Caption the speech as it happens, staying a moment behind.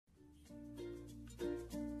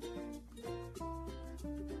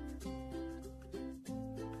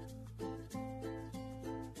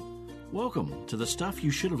Welcome to the Stuff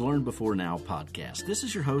You Should Have Learned Before Now podcast. This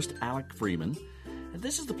is your host, Alec Freeman, and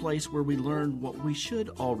this is the place where we learn what we should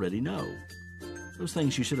already know. Those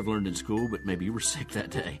things you should have learned in school, but maybe you were sick that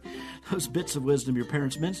day. Those bits of wisdom your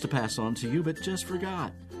parents meant to pass on to you, but just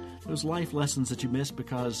forgot. Those life lessons that you missed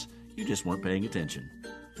because you just weren't paying attention.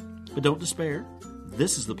 But don't despair.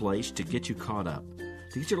 This is the place to get you caught up,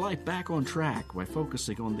 to get your life back on track by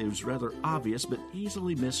focusing on those rather obvious but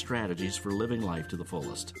easily missed strategies for living life to the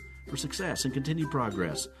fullest, for success and continued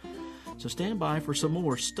progress. So stand by for some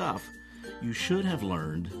more stuff you should have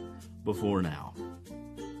learned before now.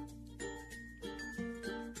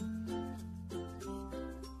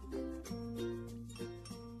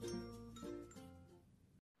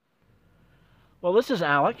 Well, this is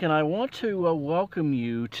Alec, and I want to welcome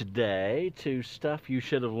you today to Stuff You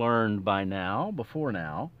Should Have Learned by Now, before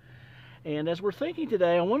now. And as we're thinking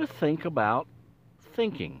today, I want to think about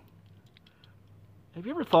thinking. Have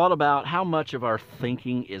you ever thought about how much of our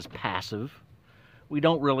thinking is passive? We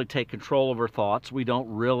don't really take control of our thoughts. We don't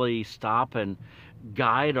really stop and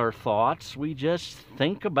guide our thoughts. We just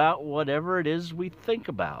think about whatever it is we think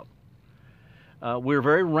about. We're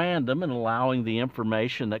very random in allowing the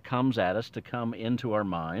information that comes at us to come into our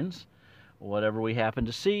minds. Whatever we happen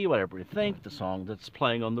to see, whatever we think, the song that's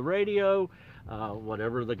playing on the radio,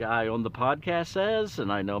 whatever the guy on the podcast says,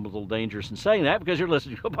 and I know I'm a little dangerous in saying that because you're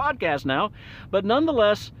listening to a podcast now, but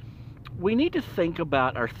nonetheless, we need to think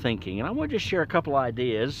about our thinking. And I want to just share a couple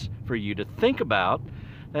ideas for you to think about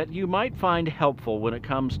that you might find helpful when it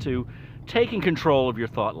comes to taking control of your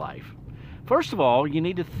thought life. First of all, you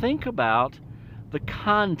need to think about the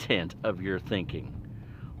content of your thinking.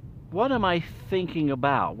 What am I thinking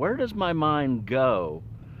about? Where does my mind go?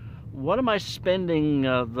 What am I spending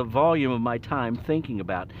the volume of my time thinking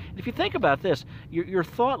about? If you think about this, your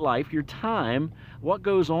thought life, your time, what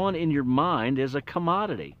goes on in your mind is a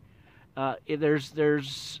commodity.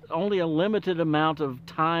 There's only a limited amount of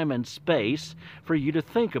time and space for you to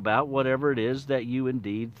think about whatever it is that you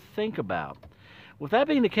indeed think about. With that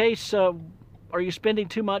being the case, are you spending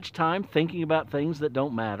too much time thinking about things that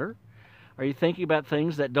don't matter? Are you thinking about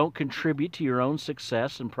things that don't contribute to your own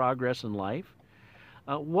success and progress in life?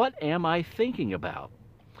 What am I thinking about?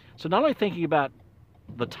 So not only thinking about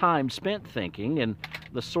the time spent thinking and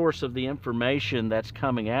the source of the information that's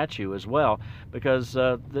coming at you as well, because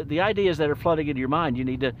the ideas that are flooding into your mind, you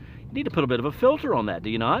need to put a bit of a filter on that, do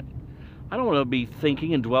you not? I don't want to be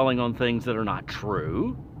thinking and dwelling on things that are not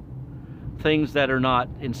true, things that are not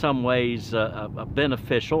in some ways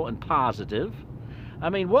beneficial and positive. I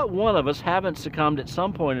mean, what one of us haven't succumbed at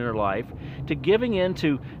some point in our life to giving in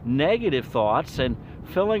to negative thoughts and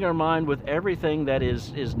filling our mind with everything that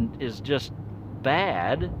is just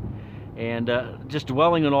bad and just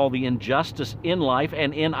dwelling on all the injustice in life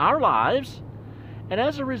and in our lives, and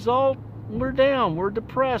as a result, we're down, we're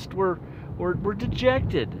depressed, we're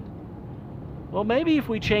dejected. Well, maybe if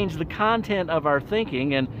we change the content of our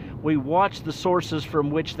thinking and we watch the sources from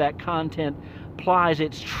which that content plies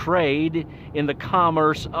its trade in the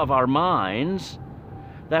commerce of our minds,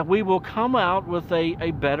 that we will come out with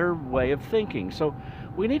a better way of thinking. So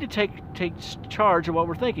we need to take charge of what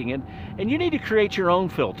we're thinking. And you need to create your own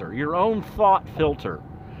filter, your own thought filter.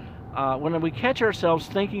 When we catch ourselves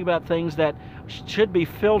thinking about things that should be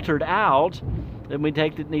filtered out, then we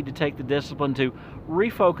need to take the discipline to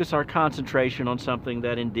refocus our concentration on something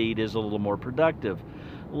that indeed is a little more productive.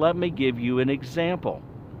 Let me give you an example.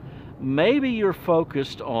 Maybe you're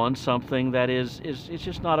focused on something that is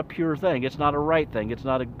just not a pure thing. It's not a right thing. It's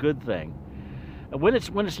not a good thing. When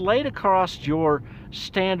it's laid across your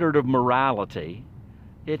standard of morality,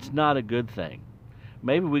 it's not a good thing.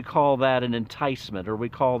 Maybe we call that an enticement, or we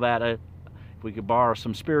call that if we could borrow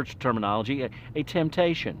some spiritual terminology, a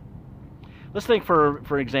temptation. Let's think,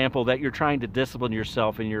 for example, that you're trying to discipline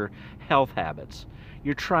yourself in your health habits.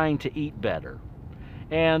 You're trying to eat better.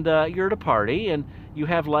 And you're at a party, and you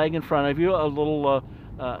have laying in front of you a little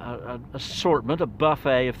assortment, a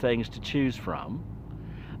buffet of things to choose from.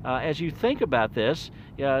 As you think about this,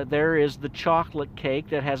 there is the chocolate cake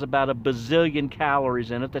that has about a bazillion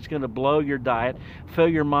calories in it that's going to blow your diet, fill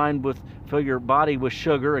your body with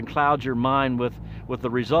sugar, and cloud your mind with the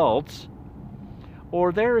results.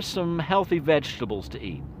 Or there are some healthy vegetables to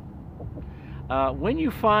eat. When you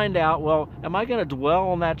find out, well, am I going to dwell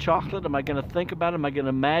on that chocolate? Am I going to think about it? Am I going to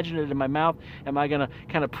imagine it in my mouth? Am I going to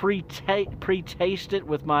kind of pre-taste it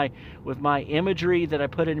with my imagery that I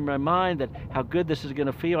put in my mind, that how good this is going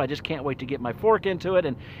to feel? I just can't wait to get my fork into it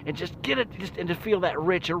and just get it, and to feel that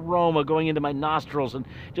rich aroma going into my nostrils and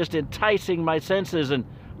just enticing my senses. And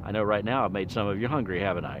I know right now I've made some of you hungry,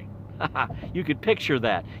 haven't I? You could picture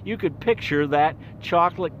that. You could picture that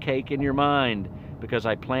chocolate cake in your mind because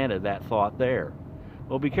I planted that thought there.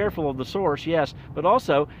 Well, be careful of the source, yes, but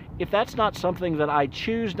also, if that's not something that I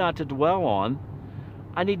choose not to dwell on,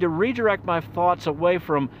 I need to redirect my thoughts away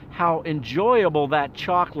from how enjoyable that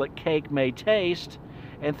chocolate cake may taste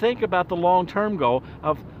and think about the long-term goal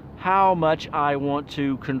of how much I want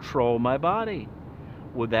to control my body.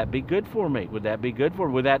 Would that be good for me? Would that be good for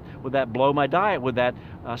me? Would that blow my diet? Would that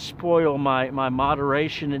spoil my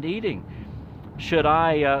moderation in eating? Should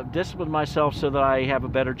I discipline myself so that I have a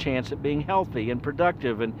better chance at being healthy and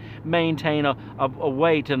productive and maintain a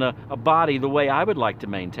weight and a body the way I would like to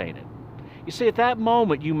maintain it? You see, at that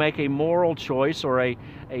moment, you make a moral choice or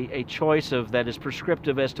a choice that is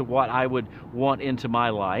prescriptive as to what I would want into my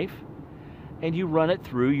life, and you run it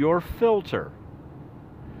through your filter.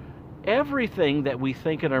 Everything that we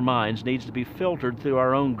think in our minds needs to be filtered through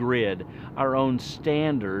our own grid, our own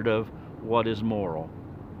standard of what is moral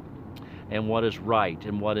and what is right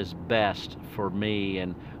and what is best for me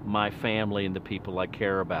and my family and the people I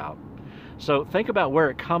care about. So think about where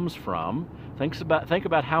it comes from. Think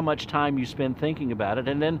about how much time you spend thinking about it,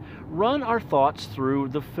 and then run our thoughts through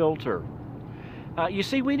the filter. You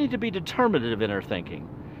see, we need to be determinative in our thinking.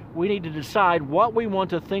 We need to decide what we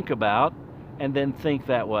want to think about and then think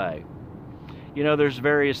that way. You know, there's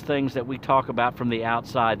various things that we talk about from the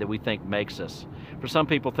outside that we think makes us. For some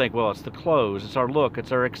people think, well, it's the clothes, it's our look,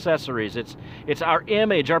 it's our accessories, it's our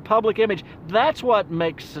image, our public image. That's what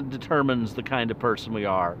makes and determines the kind of person we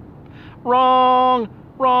are. Wrong,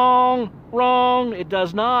 wrong, wrong. It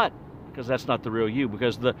does not, because that's not the real you,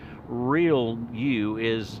 because the real you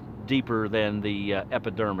is deeper than the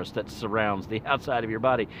epidermis that surrounds the outside of your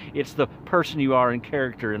body. It's the person you are in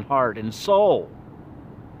character and heart and soul.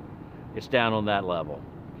 It's down on that level.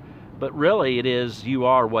 But really it is you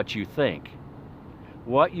are what you think.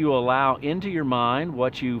 What you allow into your mind,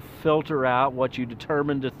 what you filter out, what you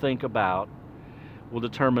determine to think about will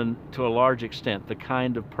determine to a large extent the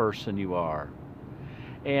kind of person you are.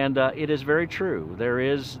 And it is very true. There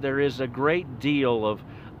is a great deal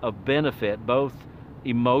of benefit, both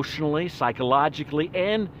emotionally, psychologically,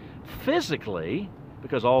 and physically,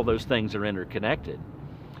 because all those things are interconnected,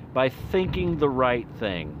 by thinking the right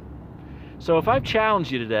thing. So if I've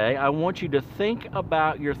challenged you today, I want you to think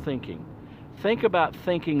about your thinking. Think about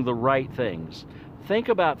thinking the right things. Think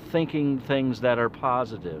about thinking things that are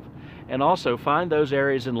positive. And also find those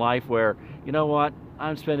areas in life where, you know what,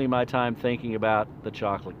 I'm spending my time thinking about the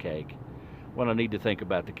chocolate cake when I need to think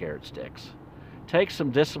about the carrot sticks. Take some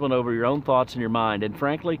discipline over your own thoughts in your mind, and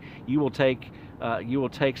frankly, you will take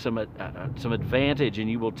some advantage, and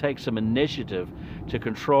you will take some initiative to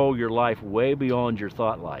control your life way beyond your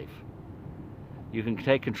thought life. You can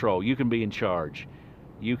take control. You can be in charge.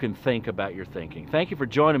 You can think about your thinking. Thank you for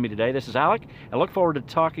joining me today. This is Alec. I look forward to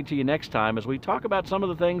talking to you next time as we talk about some of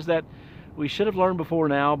the things that we should have learned before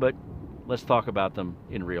now, but let's talk about them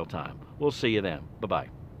in real time. We'll see you then. Bye-bye.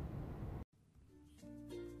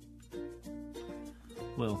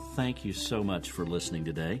 Well, thank you so much for listening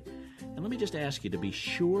today. And let me just ask you to be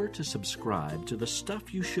sure to subscribe to the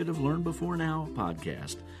Stuff You Should Have Learned Before Now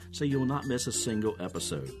podcast so you will not miss a single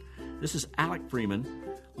episode. This is Alec Freeman,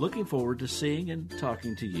 looking forward to seeing and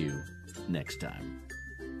talking to you next time.